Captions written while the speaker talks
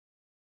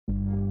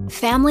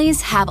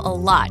Families have a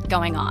lot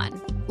going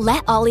on.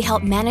 Let Ollie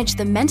help manage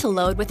the mental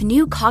load with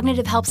new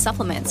cognitive help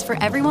supplements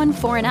for everyone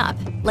 4 and up,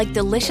 like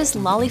delicious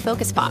Lolly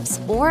Focus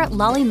Pops or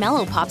Lolly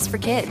Mellow Pops for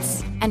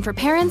kids. And for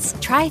parents,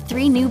 try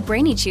 3 new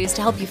Brainy Chews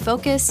to help you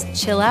focus,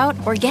 chill out,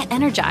 or get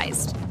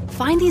energized.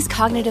 Find these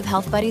cognitive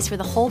health buddies for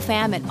the whole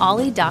fam at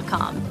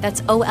ollie.com.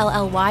 That's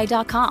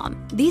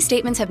OLLY.com. These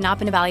statements have not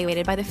been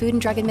evaluated by the Food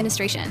and Drug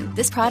Administration.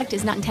 This product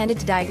is not intended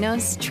to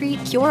diagnose,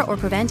 treat, cure, or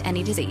prevent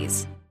any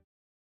disease.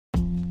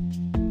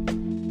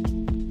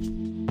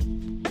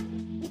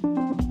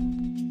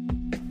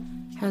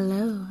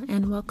 Hello,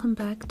 and welcome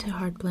back to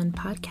Heartblend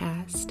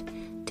Podcast.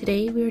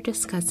 Today we are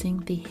discussing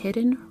the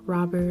hidden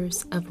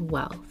robbers of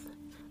wealth.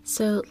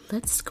 So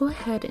let's go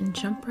ahead and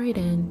jump right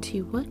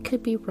into what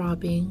could be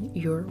robbing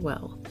your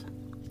wealth.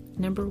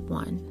 Number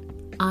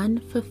 1,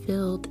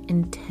 unfulfilled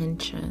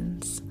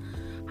intentions.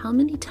 How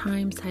many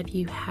times have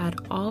you had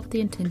all of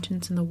the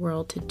intentions in the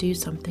world to do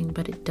something,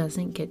 but it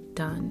doesn't get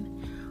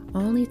done,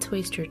 only to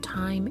waste your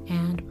time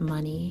and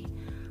money?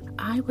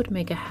 I would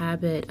make a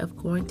habit of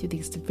going through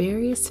these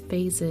various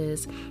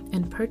phases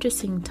and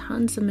purchasing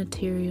tons of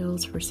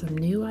materials for some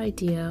new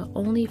idea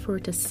only for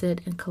it to sit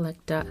and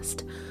collect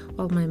dust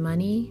while my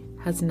money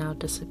has now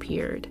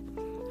disappeared.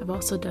 I've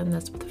also done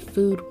this with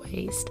food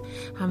waste.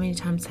 How many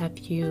times have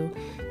you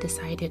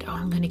decided,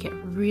 I'm going to get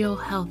real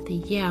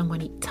healthy. Yeah, I'm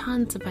going to eat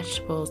tons of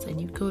vegetables. And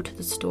you go to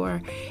the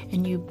store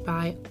and you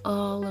buy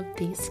all of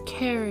these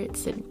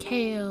carrots and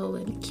kale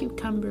and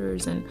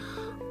cucumbers,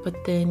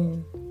 but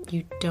then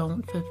you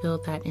don't fulfill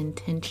that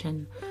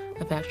intention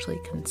of actually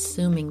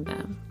consuming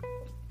them.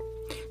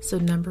 So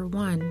number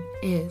 1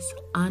 is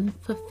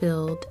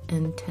unfulfilled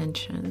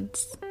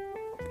intentions.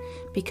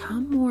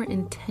 Become more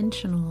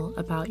intentional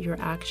about your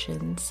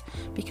actions.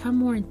 Become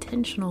more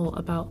intentional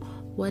about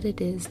what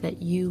it is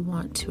that you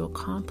want to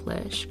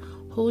accomplish.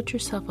 Hold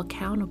yourself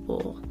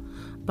accountable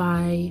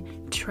by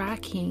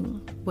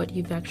tracking what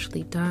you've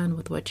actually done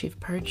with what you've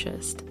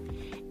purchased.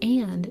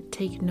 And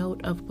take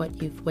note of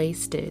what you've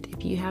wasted.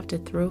 If you have to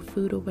throw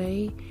food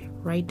away,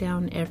 write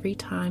down every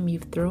time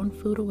you've thrown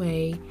food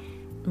away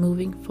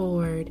moving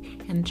forward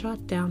and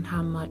jot down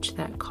how much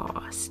that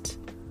cost.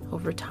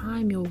 Over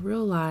time, you'll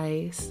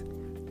realize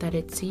that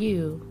it's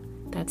you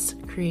that's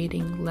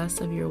creating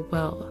less of your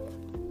wealth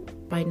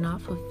by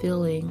not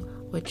fulfilling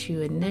what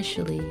you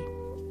initially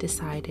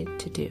decided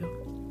to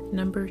do.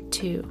 Number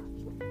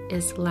 2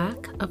 is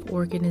lack of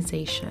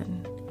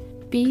organization.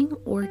 Being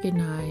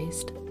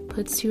organized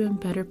puts you in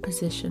better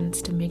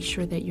positions to make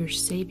sure that you're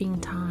saving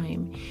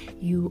time.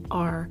 You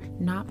are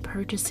not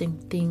purchasing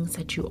things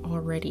that you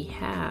already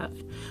have.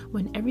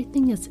 When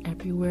everything is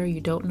everywhere, you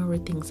don't know where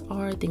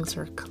things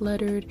are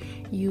cluttered,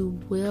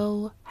 you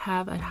will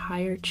have a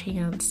higher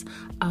chance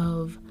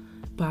of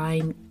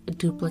buying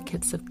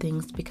duplicates of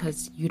things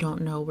because you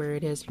don't know where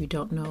it is, you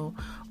don't know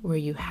where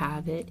you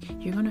have it.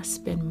 You're going to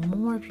spend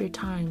more of your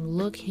time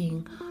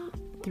looking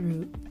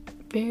through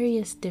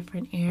various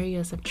different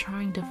areas of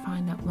trying to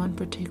find that one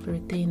particular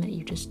thing that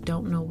you just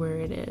don't know where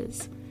it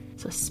is.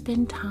 So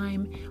spend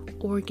time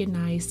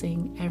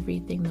organizing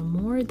everything. The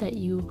more that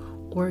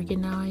you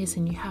organize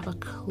and you have a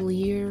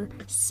clear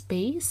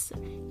space,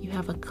 you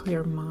have a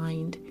clear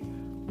mind,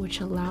 which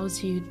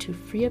allows you to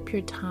free up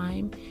your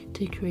time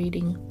to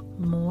creating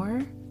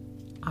more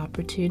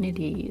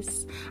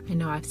opportunities. I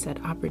know I've said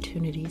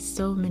opportunities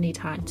so many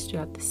times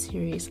throughout the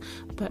series,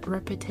 but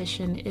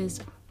repetition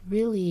is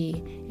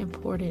really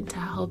important to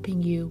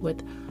helping you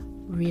with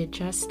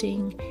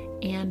readjusting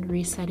and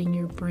resetting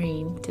your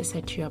brain to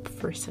set you up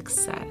for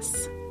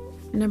success.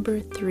 Number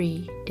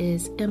 3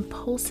 is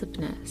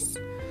impulsiveness.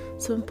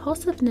 So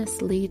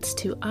impulsiveness leads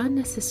to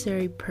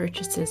unnecessary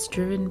purchases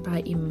driven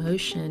by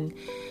emotion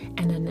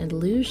and an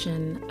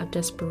illusion of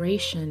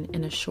desperation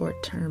in a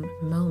short-term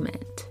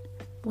moment.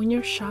 When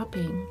you're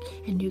shopping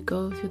and you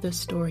go through the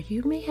store,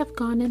 you may have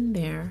gone in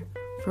there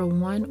for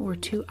 1 or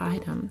 2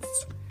 items.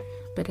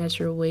 But as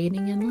you're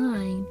waiting in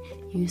line,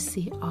 you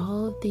see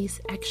all of these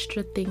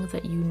extra things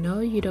that you know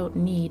you don't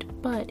need,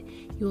 but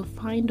you will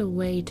find a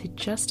way to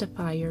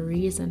justify your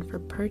reason for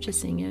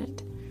purchasing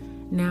it.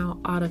 Now,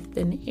 out of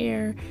thin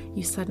air,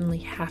 you suddenly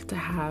have to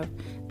have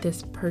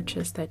this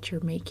purchase that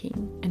you're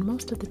making, and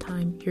most of the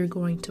time, you're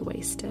going to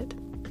waste it,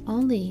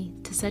 only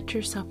to set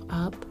yourself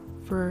up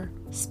for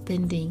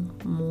spending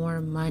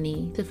more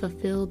money to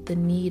fulfill the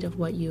need of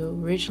what you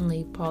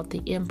originally bought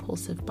the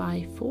impulsive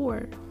buy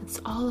for. It's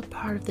all a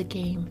part of the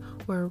game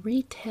where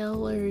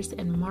retailers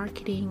and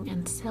marketing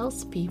and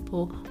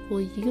salespeople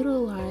will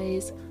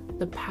utilize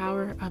the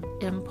power of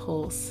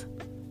impulse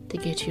to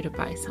get you to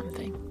buy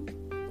something.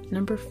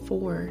 Number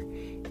 4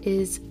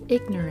 is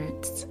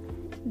ignorance.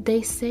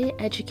 They say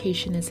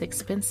education is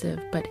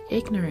expensive, but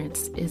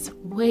ignorance is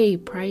way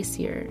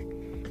pricier.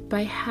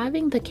 By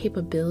having the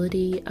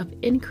capability of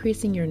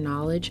increasing your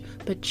knowledge,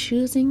 but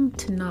choosing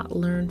to not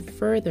learn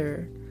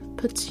further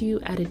puts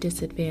you at a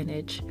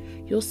disadvantage.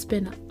 You'll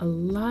spend a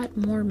lot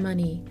more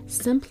money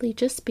simply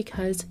just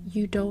because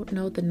you don't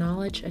know the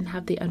knowledge and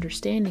have the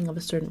understanding of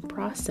a certain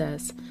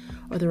process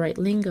or the right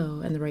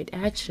lingo and the right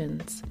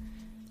actions.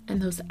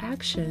 and those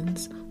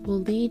actions will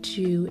lead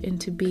you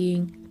into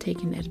being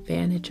taken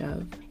advantage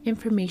of.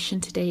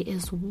 Information today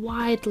is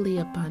widely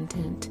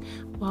abundant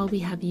while we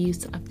have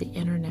use of the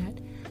internet.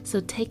 So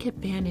take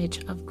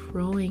advantage of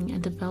growing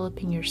and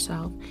developing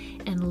yourself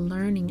and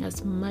learning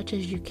as much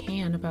as you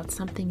can about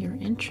something you're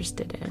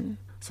interested in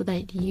so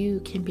that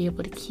you can be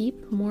able to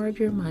keep more of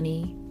your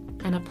money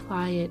and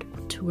apply it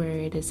to where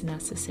it is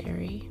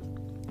necessary.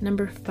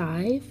 Number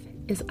 5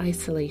 is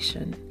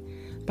isolation.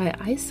 By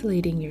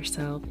isolating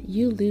yourself,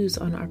 you lose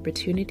on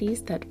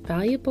opportunities that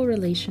valuable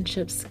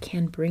relationships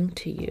can bring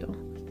to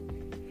you.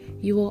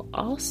 You will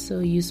also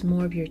use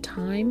more of your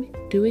time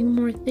doing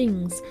more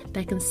things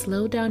that can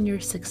slow down your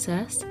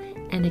success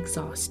and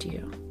exhaust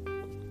you.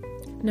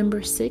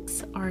 Number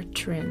 6 are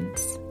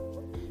trends.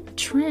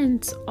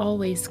 Trends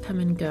always come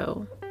and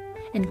go,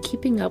 and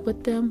keeping up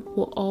with them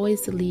will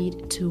always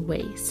lead to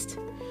waste.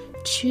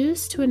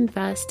 Choose to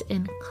invest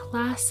in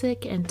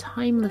classic and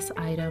timeless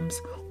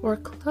items or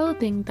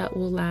clothing that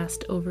will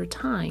last over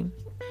time.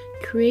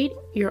 Create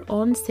your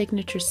own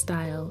signature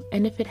style,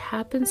 and if it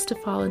happens to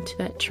fall into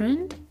that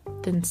trend,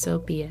 then so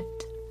be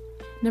it.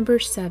 Number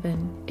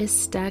 7 is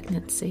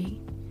stagnancy.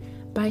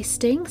 By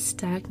staying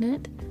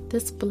stagnant,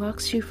 this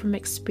blocks you from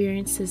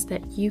experiences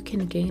that you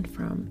can gain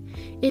from.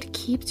 It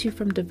keeps you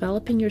from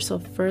developing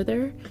yourself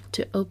further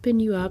to open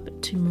you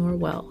up to more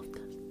wealth.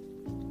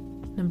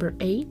 Number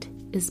 8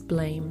 is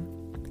blame.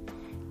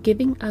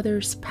 Giving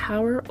others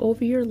power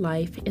over your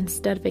life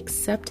instead of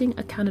accepting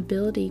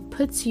accountability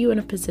puts you in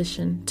a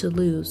position to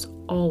lose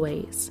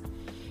always.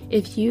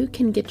 If you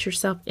can get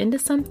yourself into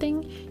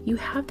something, you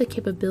have the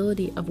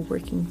capability of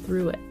working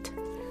through it.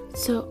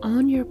 So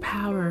own your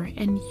power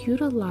and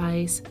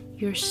utilize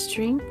your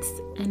strengths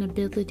and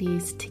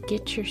abilities to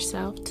get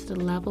yourself to the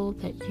level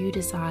that you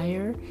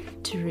desire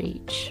to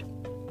reach.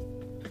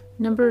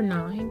 Number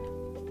 9,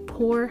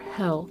 poor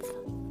health.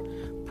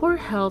 Poor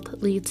health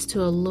leads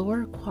to a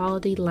lower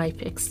quality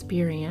life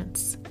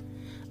experience.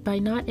 By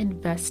not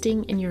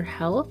investing in your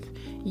health,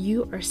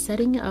 you are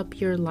setting up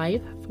your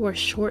life for a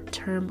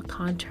short-term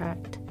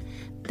contract.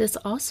 This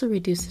also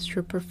reduces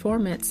your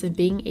performance in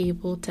being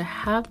able to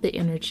have the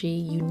energy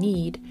you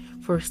need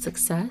for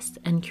success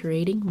and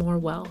creating more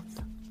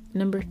wealth.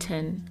 Number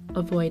 10,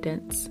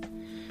 avoidance.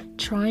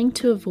 Trying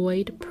to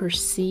avoid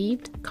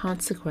perceived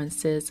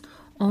consequences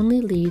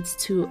only leads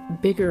to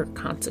bigger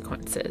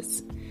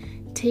consequences.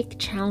 Take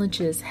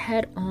challenges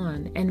head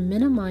on and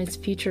minimize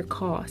future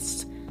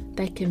costs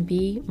that can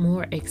be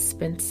more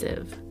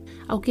expensive.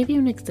 I'll give you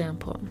an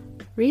example.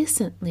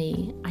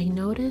 Recently, I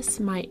noticed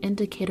my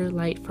indicator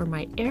light for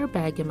my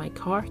airbag in my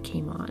car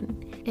came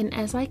on, and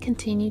as I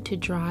continued to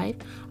drive,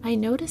 I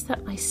noticed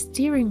that my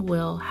steering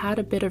wheel had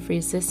a bit of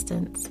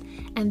resistance,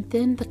 and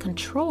then the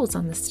controls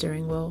on the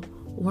steering wheel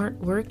weren't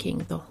working.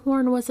 The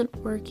horn wasn't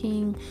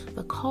working,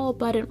 the call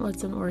button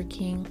wasn't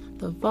working,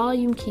 the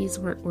volume keys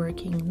weren't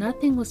working,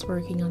 nothing was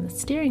working on the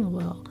steering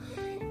wheel.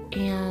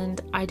 And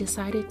I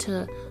decided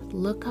to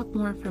look up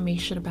more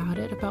information about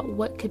it, about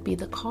what could be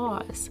the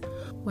cause.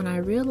 When I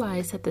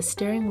realized that the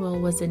steering wheel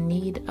was in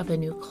need of a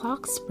new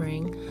clock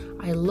spring,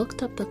 I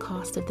looked up the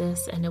cost of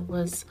this, and it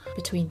was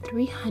between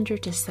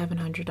 $300 to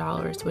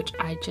 $700, which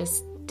I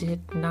just did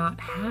not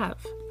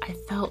have. I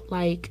felt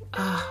like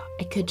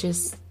I could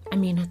just,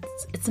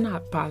 it's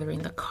not bothering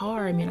the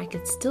car. I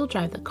could still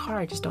drive the car.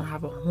 I just don't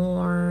have a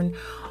horn.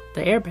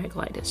 The airbag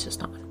light is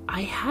just on.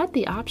 I had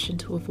the option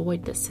to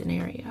avoid this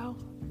scenario.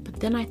 But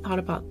then I thought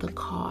about the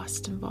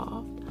cost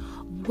involved.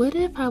 What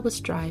if I was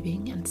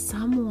driving and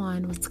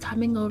someone was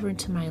coming over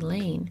into my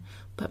lane,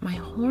 but my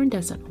horn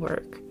doesn't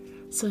work?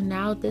 So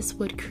now this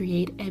would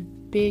create a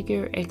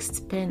bigger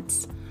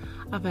expense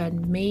of a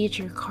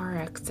major car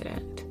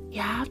accident.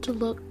 You have to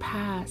look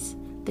past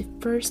the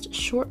first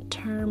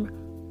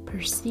short-term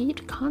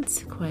perceived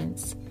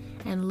consequence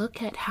and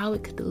look at how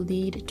it could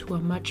lead to a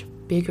much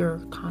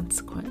bigger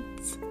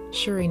consequence.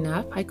 Sure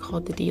enough, I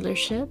called the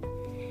dealership,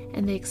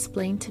 and they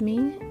explained to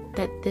me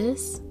that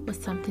this was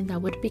something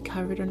that would be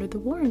covered under the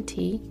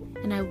warranty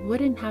and I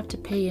wouldn't have to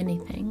pay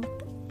anything.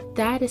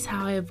 That is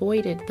how I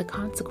avoided the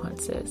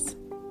consequences,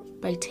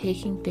 by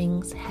taking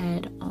things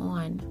head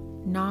on,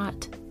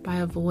 not by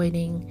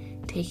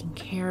avoiding taking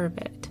care of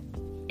it.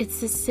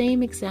 It's the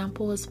same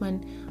example as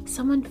when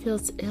someone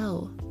feels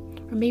ill,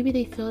 or maybe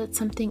they feel that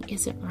something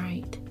isn't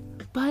right,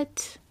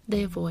 but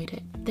they avoid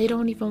it. They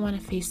don't even want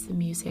to face the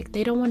music.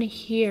 They don't want to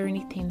hear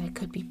anything that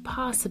could be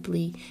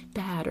possibly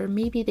bad, or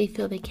maybe they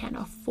feel they can't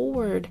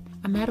afford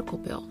a medical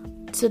bill,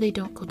 so they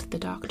don't go to the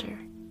doctor.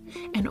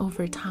 And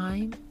over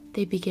time,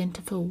 they begin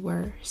to feel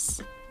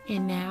worse.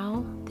 And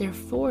now they're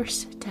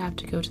forced to have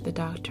to go to the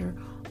doctor,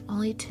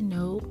 only to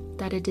know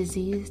that a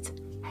disease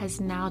has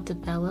now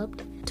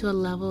developed to a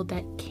level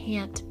that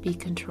can't be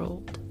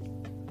controlled.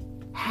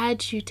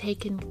 Had you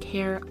taken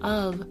care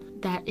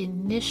of that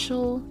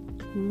initial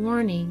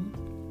warning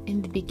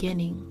in the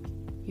beginning,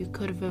 you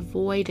could have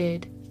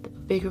avoided the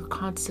bigger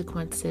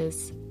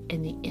consequences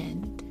in the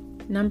end.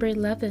 Number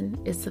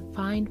 11 is the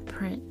fine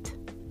print.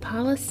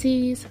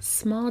 Policies,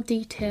 small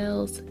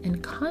details,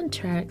 and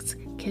contracts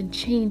can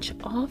change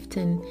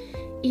often,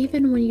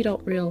 even when you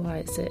don't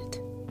realize it.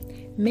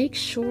 Make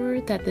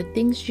sure that the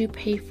things you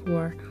pay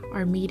for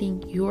are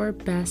meeting your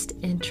best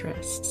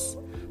interests.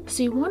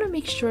 So you want to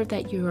make sure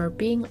that you are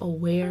being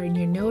aware and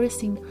you're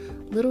noticing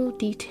little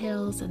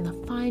details and the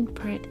fine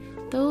print.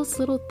 Those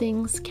little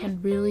things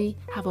can really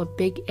have a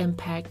big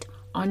impact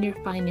on your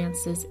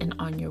finances and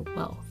on your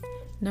wealth.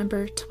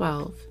 Number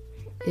 12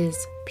 is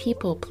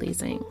people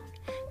pleasing.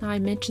 Now, I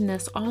mentioned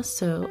this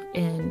also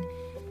in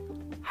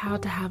how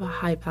to have a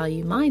high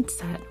value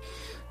mindset.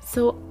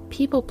 So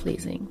people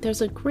pleasing,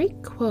 there's a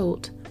great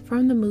quote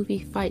from the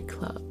movie Fight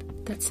Club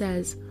that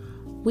says,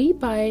 "We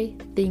buy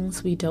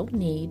things we don't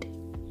need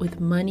with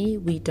money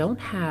we don't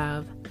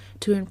have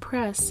to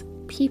impress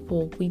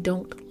people we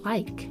don't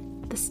like."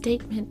 The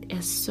statement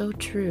is so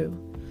true.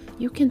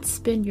 You can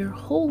spend your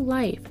whole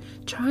life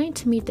trying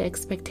to meet the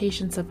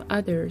expectations of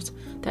others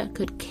that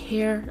could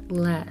care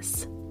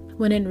less,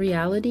 when in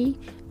reality,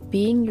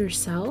 being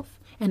yourself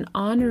and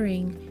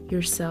honoring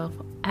yourself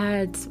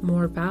adds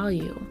more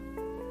value.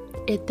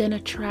 It then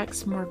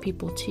attracts more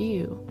people to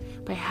you.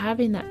 By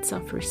having that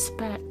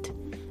self-respect,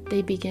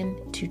 they begin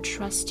to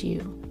trust you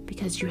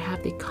because you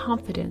have the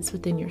confidence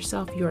within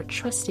yourself. You are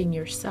trusting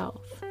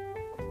yourself.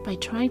 By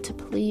trying to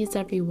please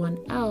everyone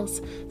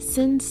else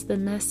sends the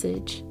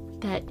message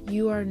that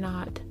you are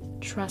not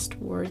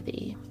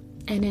trustworthy.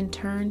 And in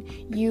turn,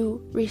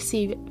 you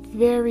receive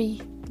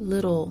very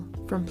little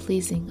from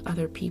pleasing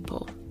other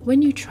people.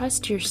 When you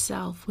trust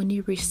yourself, when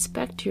you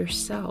respect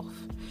yourself,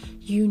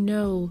 you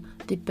know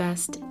the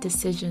best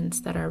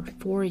decisions that are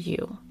for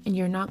you, and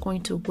you're not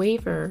going to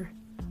waver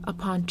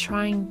upon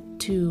trying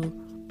to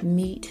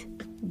meet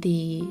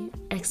the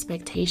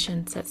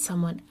expectations that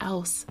someone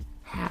else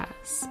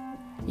has.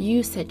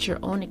 You set your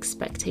own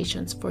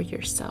expectations for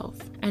yourself,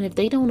 and if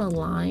they don't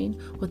align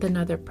with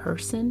another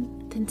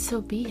person, then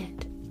so be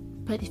it.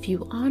 But if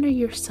you honor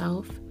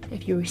yourself,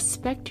 if you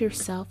respect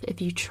yourself,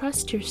 if you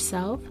trust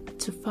yourself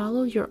to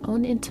follow your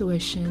own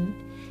intuition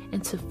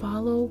and to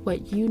follow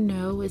what you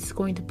know is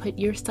going to put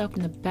yourself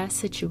in the best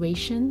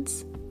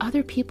situations,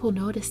 other people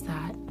notice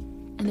that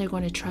and they're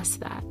going to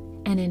trust that.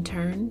 And in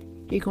turn,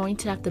 you're going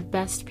to have the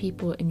best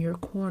people in your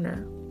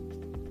corner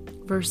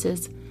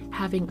versus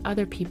having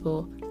other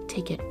people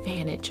take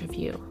advantage of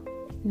you.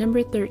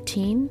 Number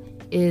 13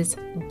 is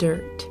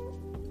dirt.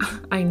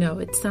 I know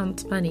it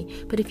sounds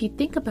funny, but if you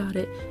think about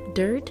it,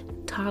 dirt,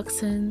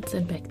 toxins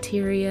and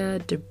bacteria,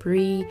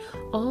 debris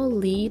all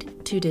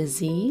lead to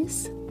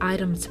disease,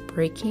 items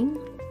breaking,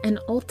 and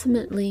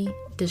ultimately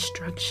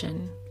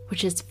destruction,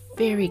 which is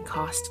very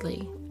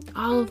costly.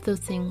 All of those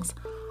things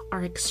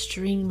are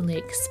extremely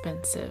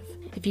expensive.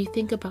 If you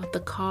think about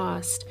the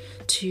cost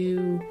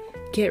to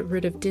get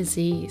rid of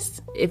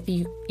disease, if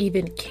you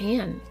even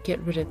can get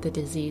rid of the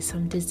disease,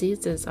 some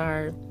diseases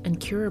are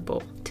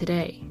incurable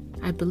today.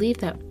 I believe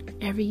that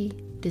every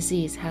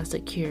disease has a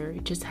cure,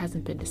 it just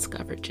hasn't been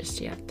discovered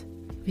just yet.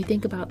 If you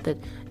think about the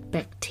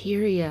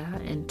bacteria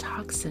and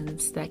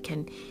toxins that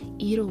can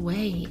eat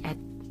away at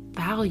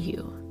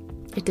value,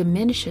 it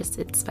diminishes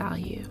its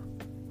value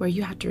where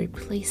you have to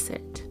replace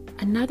it.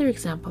 Another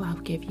example I'll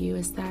give you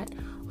is that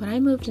when I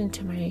moved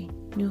into my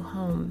new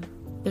home,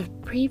 the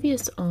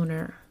previous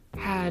owner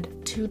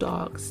had 2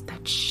 dogs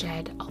that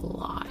shed a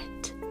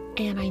lot.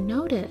 And I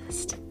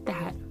noticed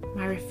that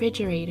my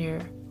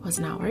refrigerator was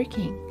not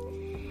working.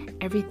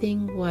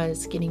 Everything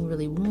was getting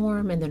really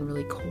warm and then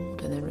really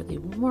cold and then really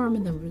warm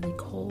and then really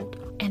cold.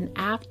 And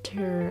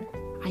after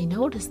I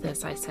noticed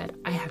this, I said,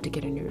 I have to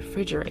get a new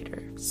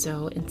refrigerator.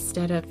 So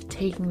instead of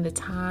taking the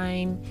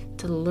time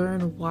to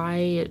learn why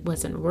it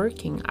wasn't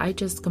working, I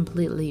just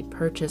completely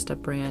purchased a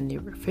brand new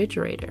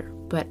refrigerator.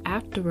 But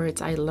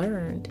afterwards, I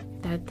learned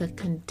that the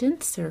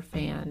condenser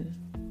fan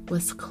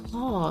was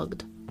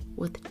clogged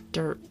with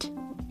dirt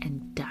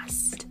and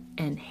dust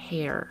and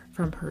hair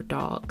from her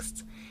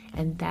dogs.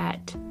 And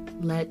that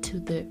led to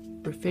the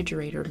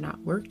refrigerator not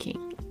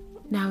working.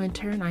 Now, in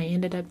turn, I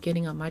ended up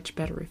getting a much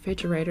better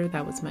refrigerator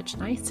that was much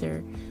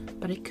nicer,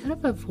 but I could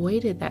have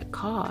avoided that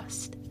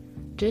cost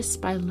just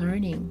by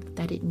learning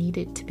that it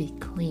needed to be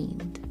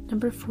cleaned.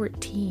 Number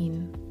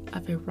 14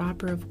 of a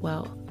robber of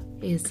wealth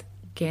is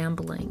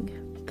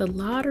gambling. The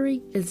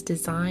lottery is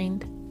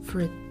designed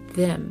for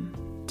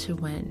them to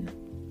win,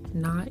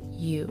 not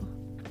you.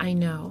 I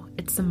know,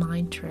 it's a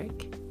mind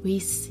trick. We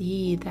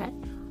see that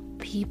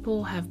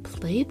people have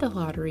played the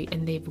lottery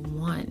and they've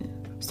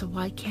won, so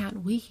why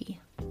can't we?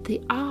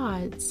 The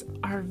odds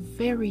are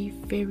very,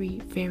 very,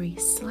 very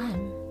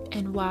slim.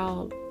 And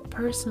while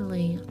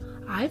personally,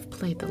 I've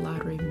played the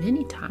lottery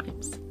many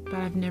times, but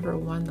I've never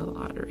won the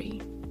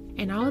lottery.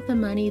 And all the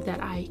money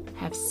that I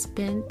have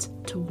spent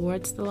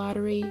towards the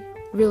lottery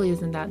really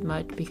isn't that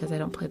much because I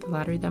don't play the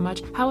lottery that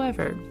much.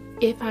 However,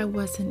 if I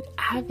was an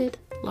avid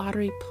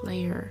lottery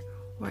player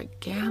or a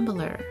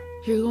gambler,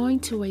 you're going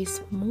to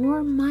waste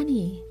more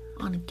money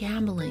on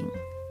gambling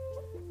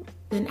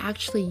than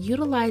actually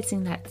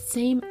utilizing that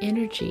same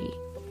energy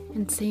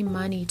and same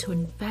money to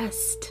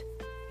invest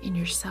in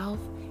yourself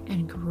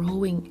and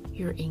growing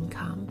your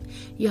income.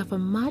 You have a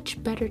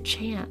much better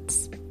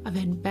chance of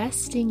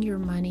investing your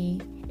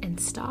money in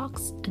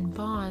stocks and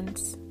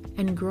bonds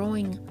and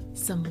growing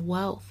some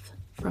wealth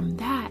from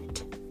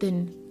that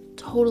than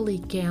totally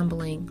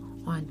gambling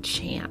on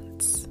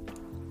chance.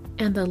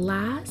 And the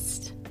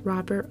last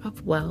robber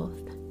of wealth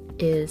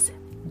is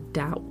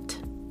doubt.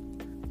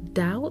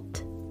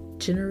 Doubt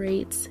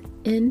generates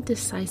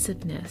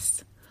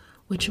indecisiveness,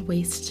 which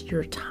wastes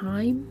your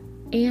time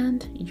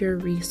and your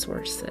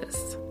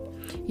resources.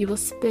 You will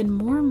spend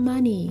more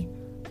money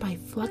by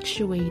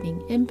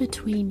fluctuating in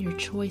between your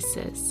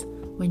choices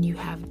when you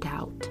have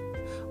doubt.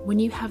 When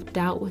you have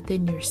doubt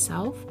within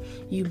yourself,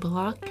 you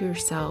block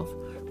yourself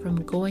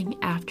from going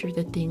after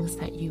the things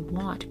that you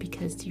want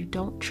because you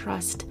don't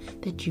trust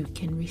that you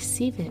can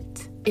receive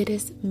it. It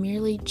is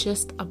merely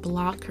just a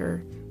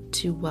blocker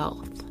to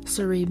wealth.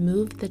 So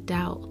remove the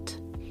doubt.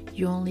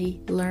 You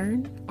only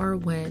learn or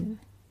win,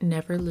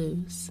 never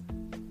lose.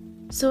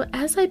 So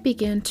as I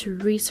began to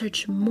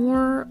research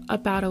more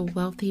about a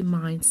wealthy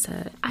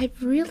mindset,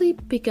 I've really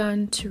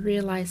begun to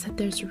realize that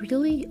there's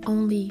really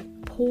only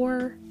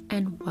poor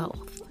and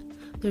wealth.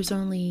 There's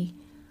only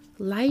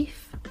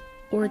life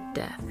or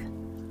death,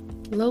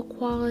 low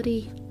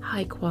quality,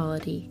 high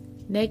quality,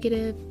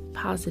 negative,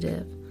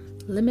 positive,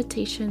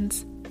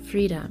 limitations,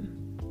 freedom.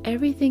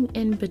 Everything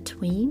in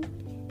between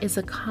is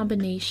a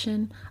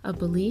combination of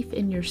belief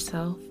in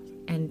yourself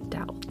and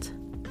doubt.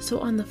 So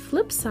on the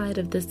flip side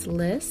of this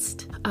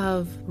list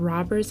of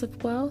robbers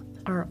of wealth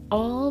are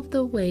all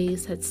the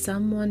ways that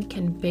someone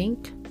can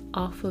bank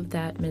off of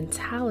that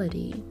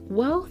mentality.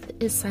 Wealth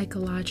is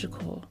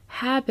psychological.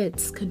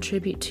 Habits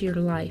contribute to your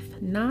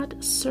life,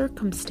 not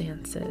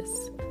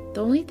circumstances.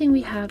 The only thing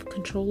we have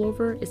control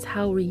over is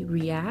how we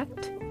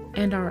react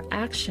and our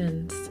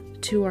actions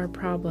to our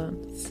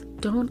problems.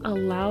 Don't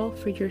allow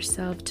for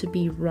yourself to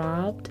be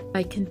robbed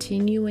by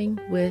continuing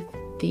with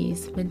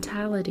these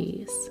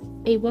mentalities.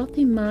 A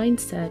wealthy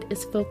mindset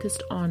is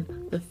focused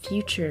on the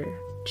future,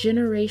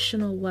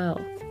 generational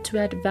wealth, to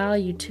add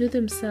value to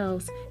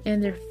themselves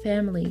and their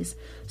families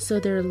so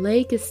their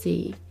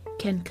legacy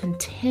can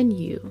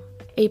continue.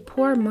 A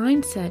poor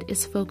mindset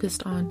is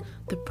focused on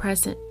the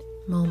present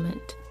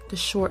moment, the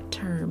short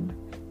term,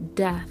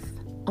 death,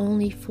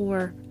 only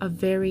for a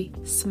very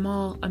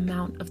small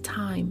amount of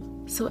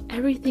time. So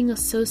everything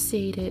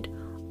associated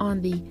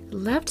on the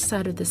left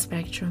side of the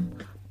spectrum,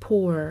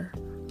 poor,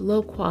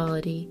 low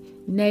quality,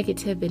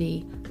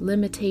 negativity,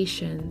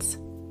 limitations,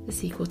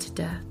 is equal to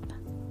death.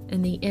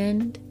 In the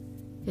end,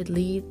 it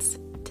leads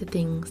to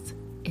things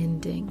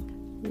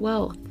ending.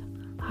 Wealth,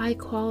 high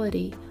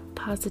quality,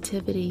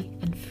 positivity,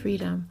 and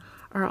freedom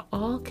are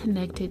all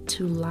connected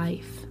to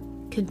life,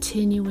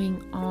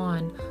 continuing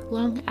on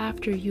long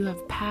after you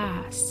have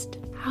passed.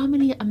 How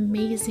many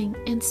amazing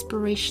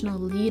inspirational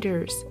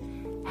leaders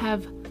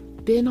have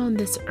been on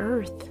this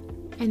earth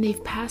and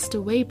they've passed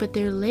away, but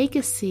their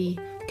legacy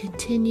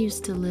continues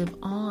to live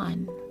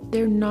on.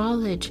 Their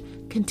knowledge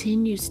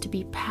continues to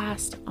be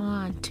passed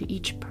on to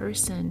each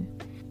person.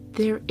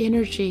 Their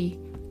energy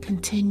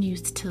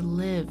continues to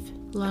live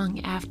long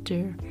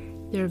after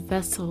their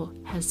vessel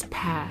has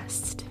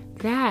passed.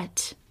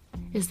 That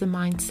is the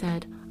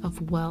mindset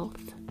of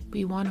wealth.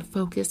 We want to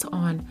focus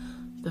on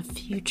the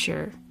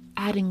future,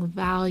 adding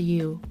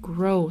value,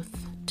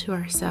 growth to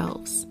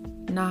ourselves,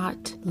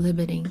 not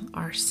limiting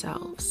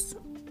ourselves.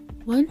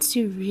 Once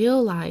you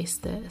realize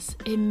this,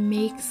 it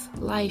makes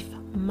life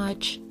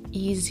much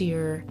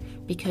easier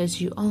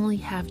because you only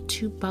have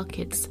two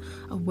buckets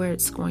of where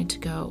it's going to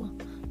go.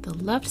 The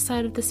left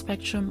side of the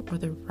spectrum or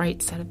the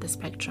right side of the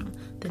spectrum,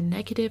 the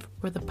negative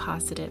or the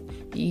positive.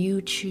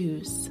 You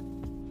choose.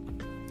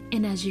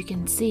 And as you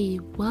can see,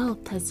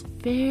 wealth has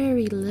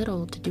very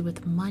little to do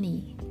with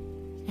money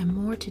and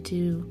more to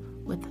do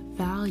with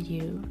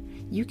value.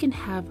 You can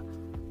have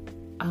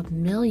 $1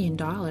 million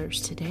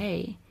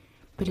today,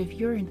 but if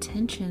your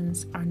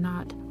intentions are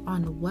not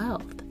on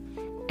wealth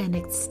and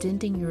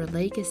extending your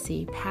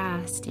legacy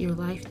past your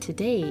life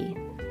today,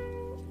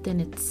 then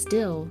it's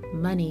still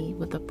money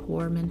with a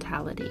poor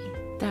mentality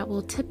that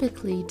will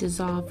typically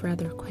dissolve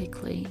rather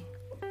quickly.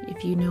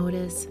 If you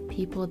notice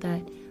people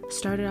that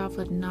started off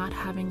with not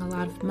having a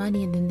lot of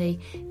money and then they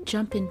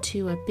jump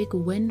into a big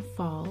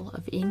windfall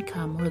of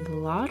income or the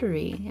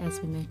lottery,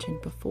 as we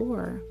mentioned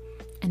before,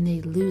 and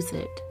they lose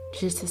it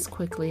just as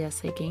quickly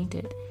as they gained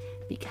it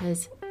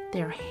because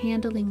they're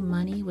handling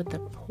money with a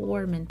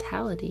poor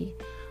mentality.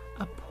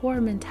 A poor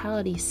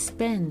mentality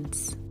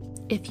spends.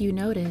 If you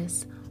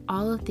notice,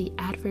 all of the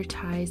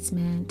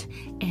advertisement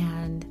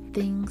and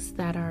things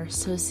that are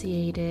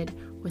associated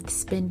with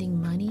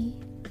spending money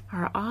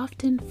are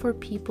often for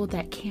people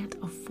that can't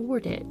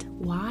afford it.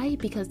 Why?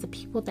 Because the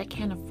people that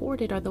can't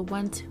afford it are the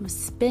ones who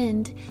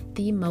spend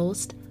the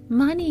most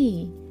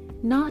money.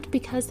 Not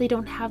because they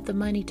don't have the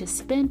money to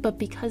spend, but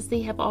because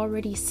they have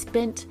already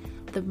spent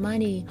the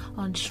money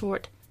on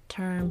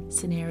short-term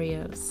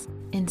scenarios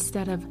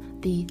instead of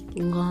the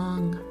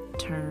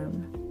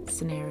long-term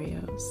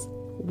scenarios.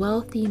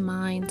 Wealthy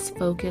minds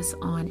focus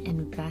on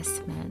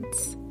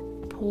investments.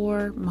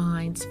 Poor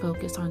minds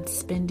focus on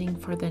spending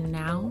for the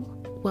now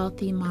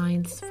wealthy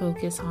minds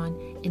focus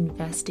on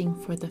investing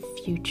for the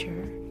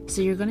future.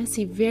 So you're going to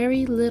see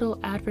very little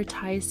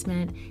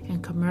advertisement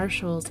and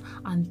commercials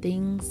on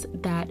things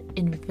that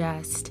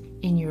invest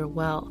in your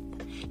wealth.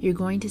 You're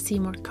going to see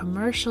more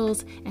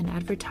commercials and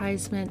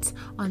advertisements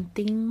on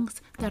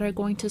things that are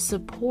going to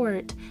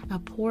support a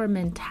poor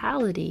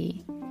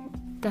mentality,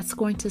 that's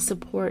going to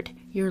support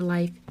your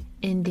life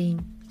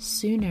ending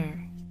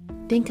sooner.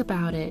 Think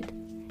about it.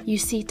 You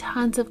see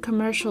tons of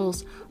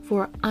commercials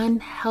for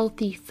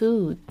unhealthy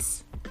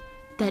foods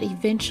that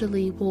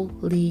eventually will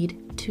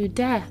lead to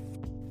death.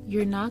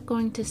 You're not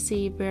going to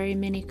see very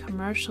many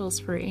commercials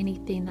for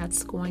anything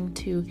that's going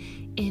to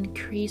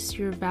increase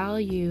your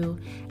value,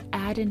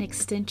 add an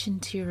extension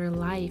to your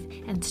life,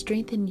 and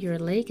strengthen your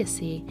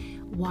legacy.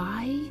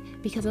 Why?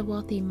 Because a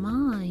wealthy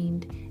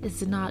mind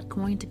is not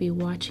going to be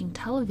watching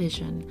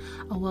television.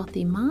 A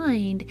wealthy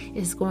mind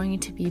is going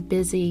to be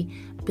busy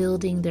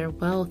building their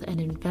wealth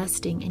and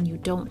investing, and you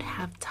don't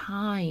have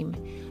time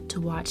to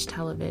watch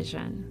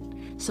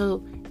television.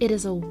 So it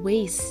is a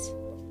waste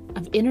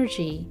of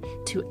energy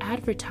to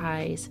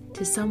advertise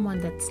to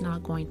someone that's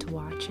not going to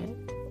watch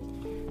it.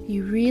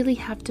 You really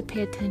have to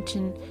pay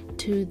attention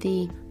to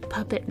the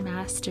puppet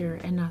master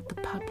and not the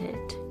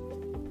puppet.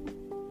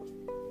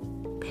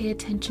 Pay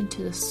attention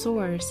to the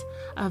source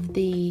of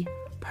the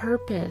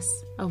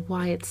purpose of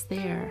why it's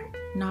there,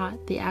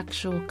 not the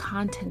actual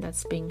content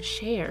that's being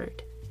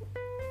shared.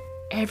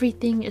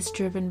 Everything is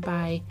driven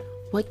by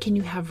what can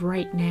you have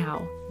right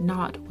now,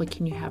 not what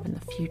can you have in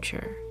the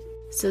future.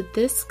 So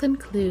this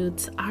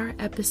concludes our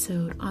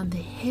episode on the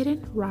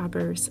hidden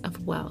robbers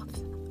of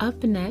wealth.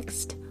 Up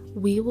next,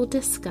 we will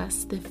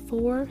discuss the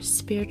 4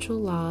 spiritual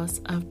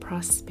laws of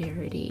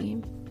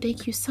prosperity.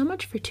 Thank you so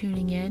much for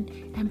tuning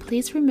in, and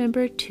please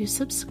remember to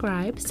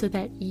subscribe so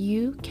that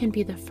you can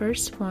be the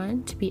first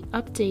one to be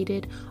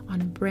updated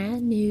on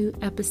brand new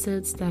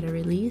episodes that are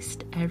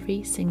released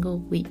every single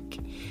week.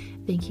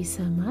 Thank you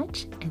so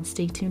much, and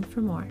stay tuned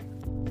for more.